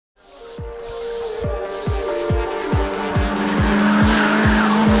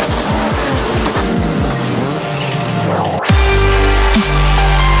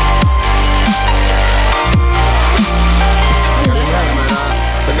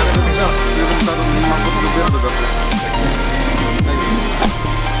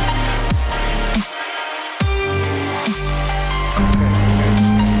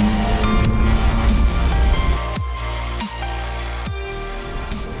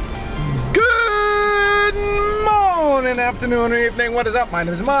afternoon or evening, what is up? My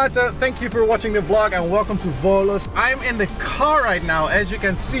name is Maarten. Thank you for watching the vlog and welcome to Volos. I'm in the car right now, as you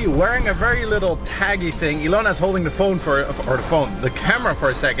can see, wearing a very little taggy thing. Ilona's holding the phone the camera for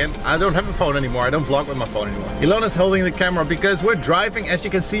a second. I don't have a phone anymore, I don't vlog with my phone anymore. Ilona's holding the camera because we're driving, as you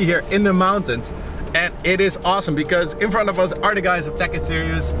can see here, in the mountains. And it is awesome because in front of us are the guys of Tech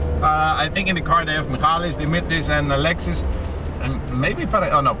Series. I think in the car they have Michalis, Dimitris and Alexis. And maybe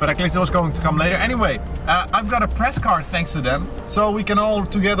Panagiotis was going to come later. Anyway, I've got a press card thanks to them, so we can all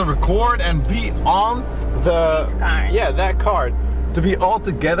together record and be on the that card, to be all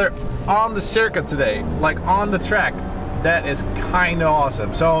together on the circuit today, like on the track. That is kind of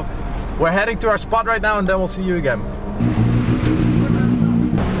awesome. So we're heading to our spot right now, and then we'll see you again.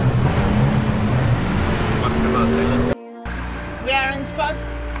 We are on spot.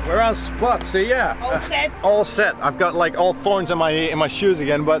 We're on spot, so yeah. All set. All set. I've got like all thorns in my shoes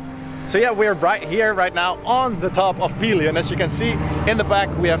again, but so yeah, we're right here right now on the top of PILION. As you can see in the back,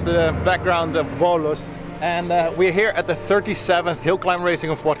 we have the background of Volos. And we're here at the 37th hill climb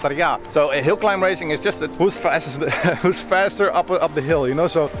racing of Port-Tariá. So a hill climb racing is just who's faster up the hill, you know.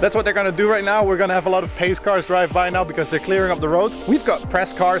 So that's what they're gonna do right now. We're gonna have a lot of pace cars drive by now because they're clearing up the road. We've got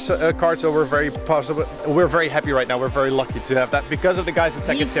press cars, so we're very positive. We're very happy right now. We're very lucky to have that because of the guys of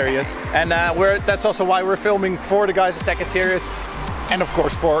Tech Series. And that's also why we're filming for the guys of Tech Series, and of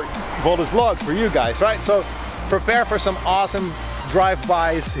course for Volos vlogs for you guys, right? So prepare for some awesome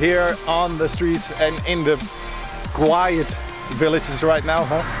drive-bys here on the streets and in the quiet villages right now,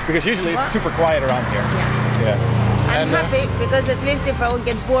 huh? Because usually it's super quiet around here. Yeah. I'm happy because at least if I would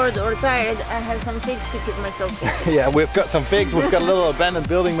get bored or tired, I have some figs to keep myself busy. Yeah, we've got some figs, we've got a little abandoned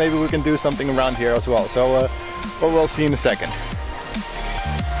building, maybe we can do something around here as well. So but we'll see in a second.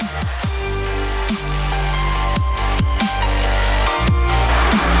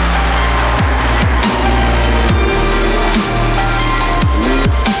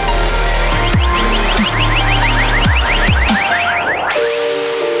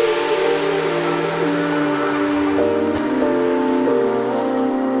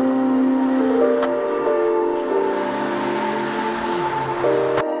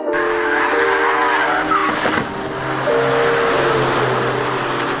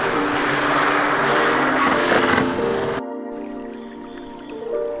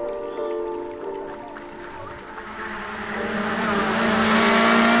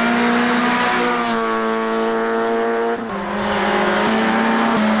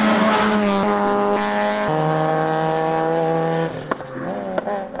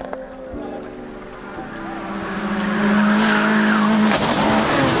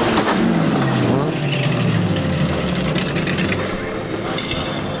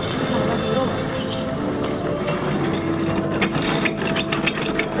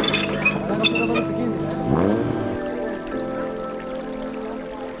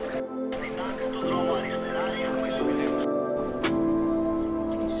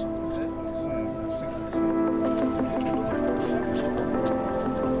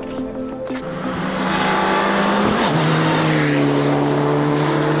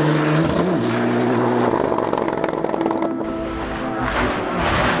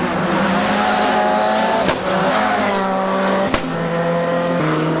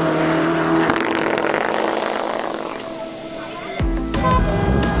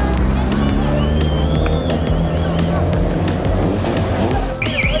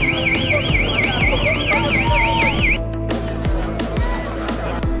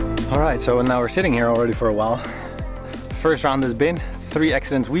 Alright, so now we're sitting here already for a while. First round has been 3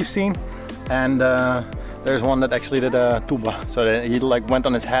 accidents we've seen, and there's one that actually did a tuba, so that he like went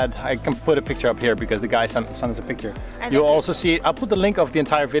on his head. I can put a picture up here because the guy sent us a picture. You'll also see, I'll put the link of the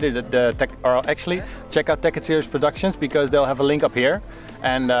entire video that actually check out Tech Series Productions, because they'll have a link up here,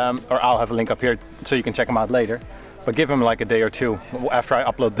 and or I'll have a link up here so you can check them out later. But give him like a day or two after I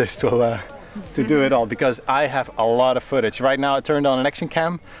upload this to do it all, because I have a lot of footage. Right now I turned on an action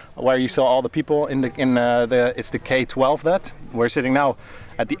cam where you saw all the people in it's the K12 that we're sitting now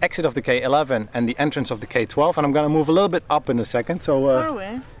at the exit of the K11 and the entrance of the K12, and I'm gonna move a little bit up in a second. So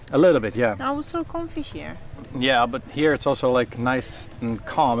a little bit, yeah. I was so comfy here. Yeah, but here it's also like nice and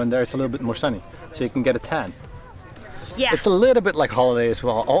calm, and there it's a little bit more sunny, so you can get a tan. Yeah. It's a little bit like holiday as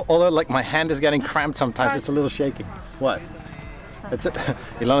well, although like my hand is getting cramped sometimes. It's a little shaky. What? It's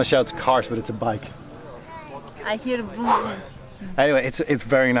Ilona shouts cars, but it's a bike. I hear vroom. Anyway, it's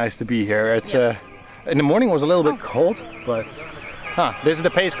very nice to be here. It's in the morning it was a little bit cold, but this is the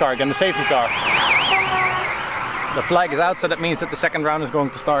pace car again, the safety car. The flag is out, so that means that the second round is going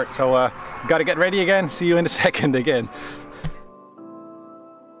to start. So gotta get ready again. See you in a second again.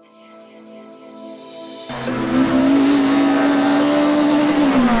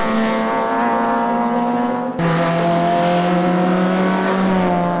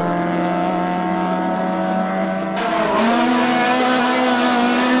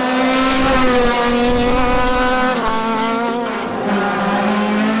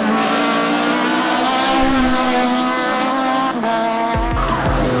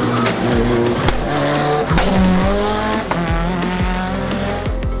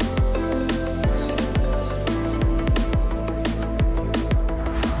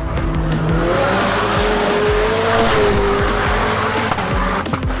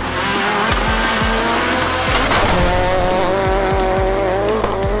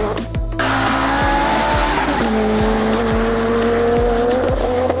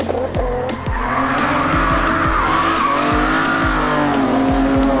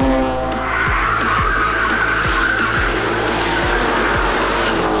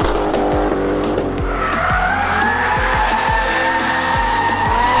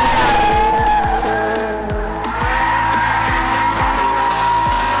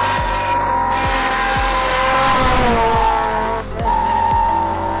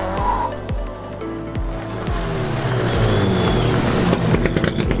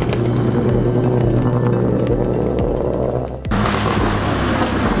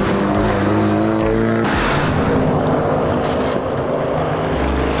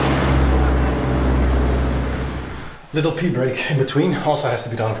 little pee break in between. Also has to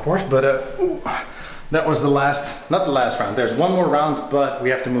be done, of course, but ooh, that was the last, not the last round. There's one more round, but we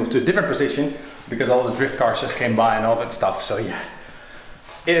have to move to a different position because all the drift cars just came by and all that stuff. So yeah,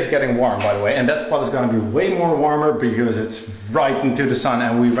 it is getting warm, by the way, and that spot is going to be way more warmer because it's right into the sun,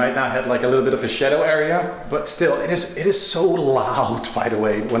 and we right now had like a little bit of a shadow area, but still it is so loud, by the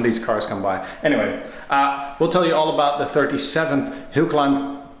way, when these cars come by. Anyway, we'll tell you all about the 37th Hill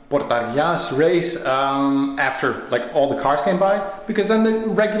Climb Port-Arias race after like all the cars came by, because then the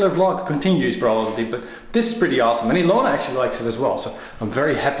regular vlog continues probably, but this is pretty awesome, and Ilona actually likes it as well, so I'm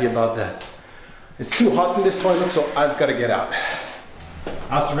very happy about that. It's too hot in this toilet, so I've got to get out.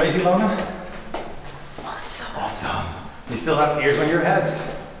 How's the race, Ilona? Awesome. Awesome. You still have ears on your head?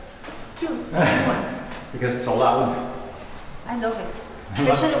 Two. Because it's so loud. I love it.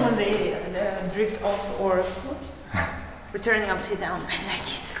 Especially when they drift off or returning upside down. I like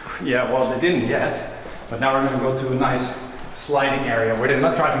it. Yeah, well, they didn't yet. But now we're going to go to a nice sliding area where they're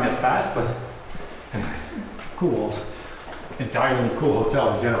not driving that fast, but anyway, cool. Entirely cool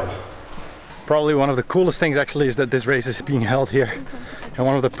hotel in general. Probably one of the coolest things actually is that this race is being held here in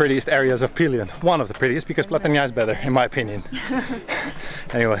one of the prettiest areas of PILION. One of the prettiest, because Płatania is better in my opinion.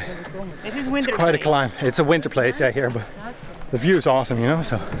 Anyway, this is winter it's quite place. a climb. It's a winter place, yeah, here, but the view is awesome, you know,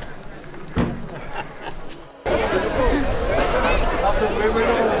 so.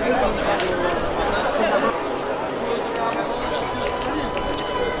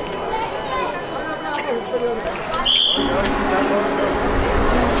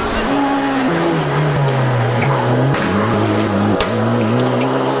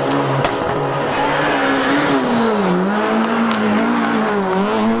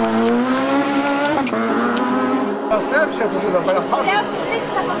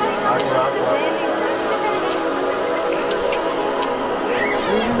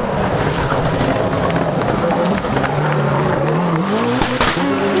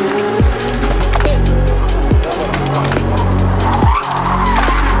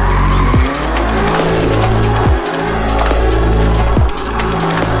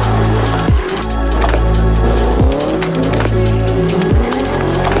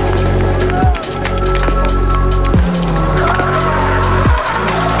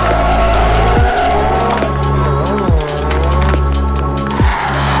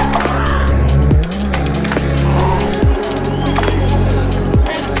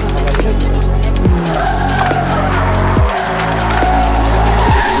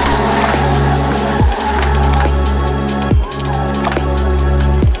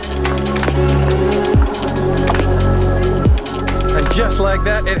 Like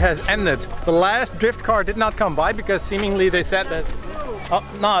that, it has ended. The last drift car did not come by because seemingly they said that, oh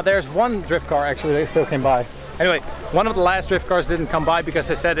no, there's one drift car actually, they still came by. Anyway, one of the last drift cars didn't come by because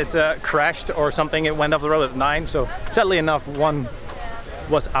they said it crashed or something. It went off the road at 9, so sadly enough one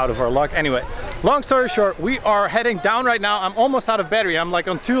was out of our luck. Anyway, long story short, we are heading down right now. I'm almost out of battery. I'm like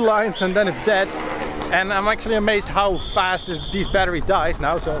on 2 lines and then it's dead, and I'm actually amazed how fast these battery dies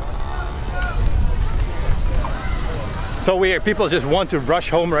now. So people just want to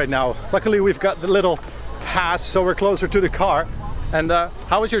rush home right now. Luckily we've got the little pass, so we're closer to the car. And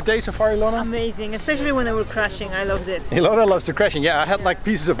how was your day so far, Ilona? Amazing, especially when they were crashing. I loved it. Ilona loves the crashing. Yeah, I had like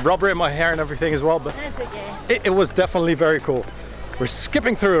pieces of rubber in my hair and everything as well, but that's okay. It was definitely very cool. We're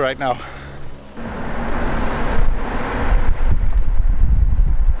skipping through right now.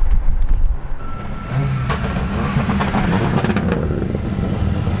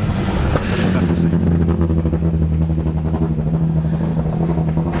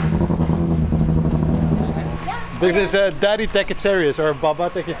 This is Daddy Take It Serious, or Baba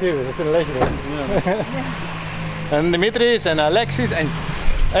Take It Serious, is het een legendary. Yeah. And Dimitris and Alexis, and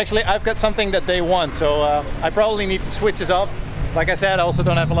actually I've got something that they want, so I probably need to switch this off. Like I said, I also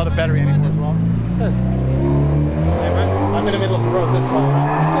don't have a lot of battery anymore as well. What's this? I'm in the middle of the road, that's why.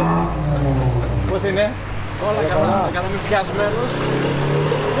 What's in there? Hola, acá no me quedas verlos.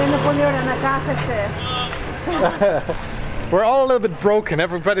 We're all a little bit broken.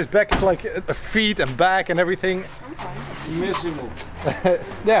 Everybody's back is like feet and back and everything. Missimo.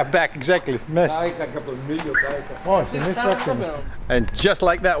 Yeah, back, exactly. Mess. Oh, and just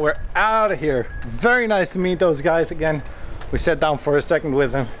like that, we're out of here. Very nice to meet those guys again. We sat down for a second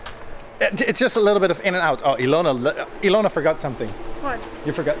with them. It's just a little bit of in and out. Oh, Ilona forgot something. What?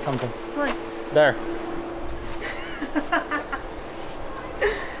 You forgot something. What? There.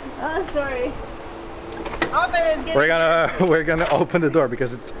 Oh, sorry. We're gonna open the door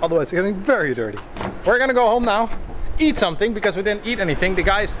because otherwise it's getting very dirty. We're gonna go home now, eat something because we didn't eat anything. The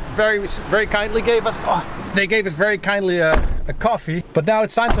guys very kindly gave us. Oh, they gave us very kindly a a coffee. But now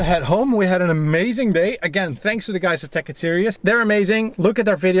it's time to head home. We had an amazing day. Again, thanks to the guys of Take It Serious. They're amazing. Look at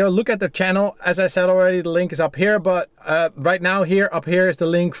their video, look at their channel. As I said already, the link is up here, but right now here, up here is the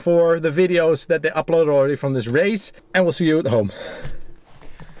link for the videos that they uploaded already from this race. And we'll see you at home.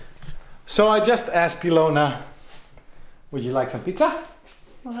 So I just asked Ilona, would you like some pizza?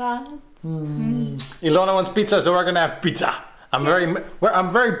 Ilona wants pizza, so we're gonna have pizza. I'm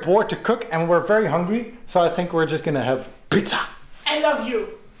very bored to cook and we're very hungry, so I think we're just gonna have pizza. I love you.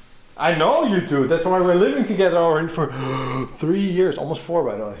 I know you do. That's why we're living together already for 3 years, almost 4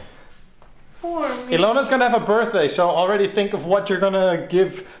 by the way. 4 minutes. Ilona's gonna have a birthday, so already think of what you're gonna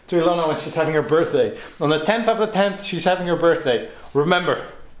give to Ilona when she's having her birthday. On the 10th of the 10th, she's having her birthday. Remember.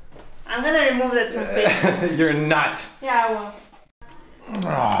 I'm gonna remove that from Facebook. You're not. Yeah, I will.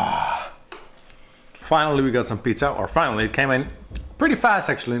 Finally we got some pizza, or finally it came in pretty fast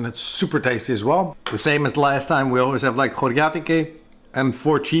actually, and it's super tasty as well. The same as the last time, we always have like choriatike and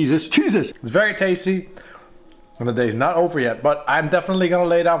 4 cheeses. It's very tasty. And the day's not over yet, but I'm definitely gonna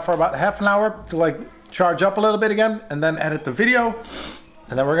lay down for about half an hour to like charge up a little bit again, and then edit the video,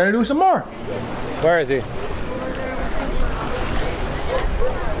 and then we're gonna do some more. Where is he?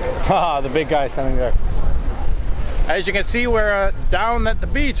 Haha, the big guy standing there. As you can see, we're down at the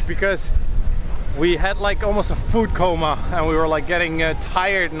beach because we had like almost a food coma and we were like getting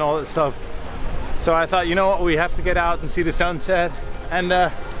tired and all that stuff. So I thought, you know what, we have to get out and see the sunset. And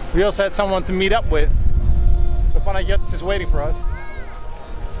we also had someone to meet up with. So Panagiotis is waiting for us.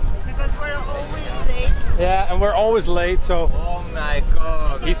 Because we're always late. Yeah, and we're always late, so... Oh my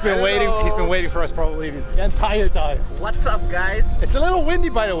god. He's been waiting for us probably the entire time. What's up, guys? It's a little windy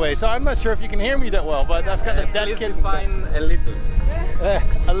by the way, so I'm not sure if you can hear me that well, but I've got a dead kid. Fine, a little.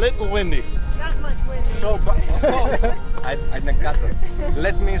 A little windy. Not much wind. So, I cut it.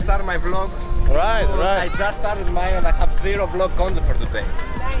 Let me start my vlog. Right. I just started mine and I have 0 vlog content for today.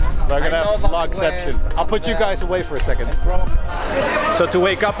 We're gonna have vlogception. I'll put you guys away for a second. So to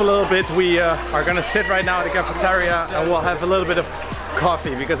wake up a little bit, we are gonna sit right now at the cafeteria and we'll have a little bit of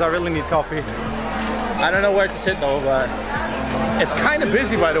coffee because I really need coffee. I don't know where to sit though, but it's kind of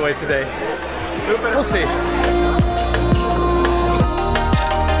busy by the way today. We'll see.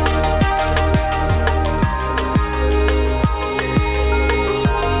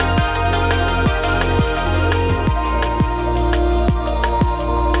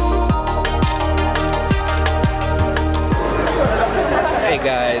 Hey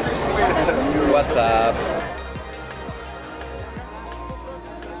guys, what's up?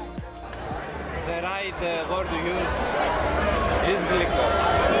 The right word to use is glycol.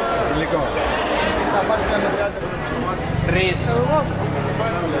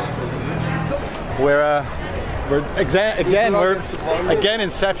 We're again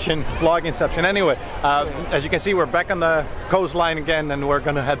Inception, vlog Inception. Anyway, as you can see, we're back on the coastline again and we're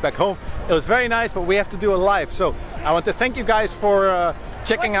gonna head back home. It was very nice, but we have to do a live. So I want to thank you guys for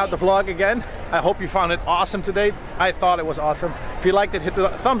checking out the vlog again. I hope you found it awesome today. I thought it was awesome. If you liked it, hit the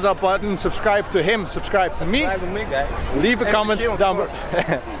thumbs up button, subscribe to him, subscribe to me. Leave a comment down below.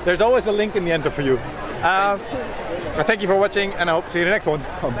 There's always a link in the end for you. Thank you for watching and I hope to see you in the next one.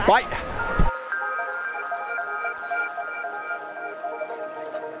 Bye.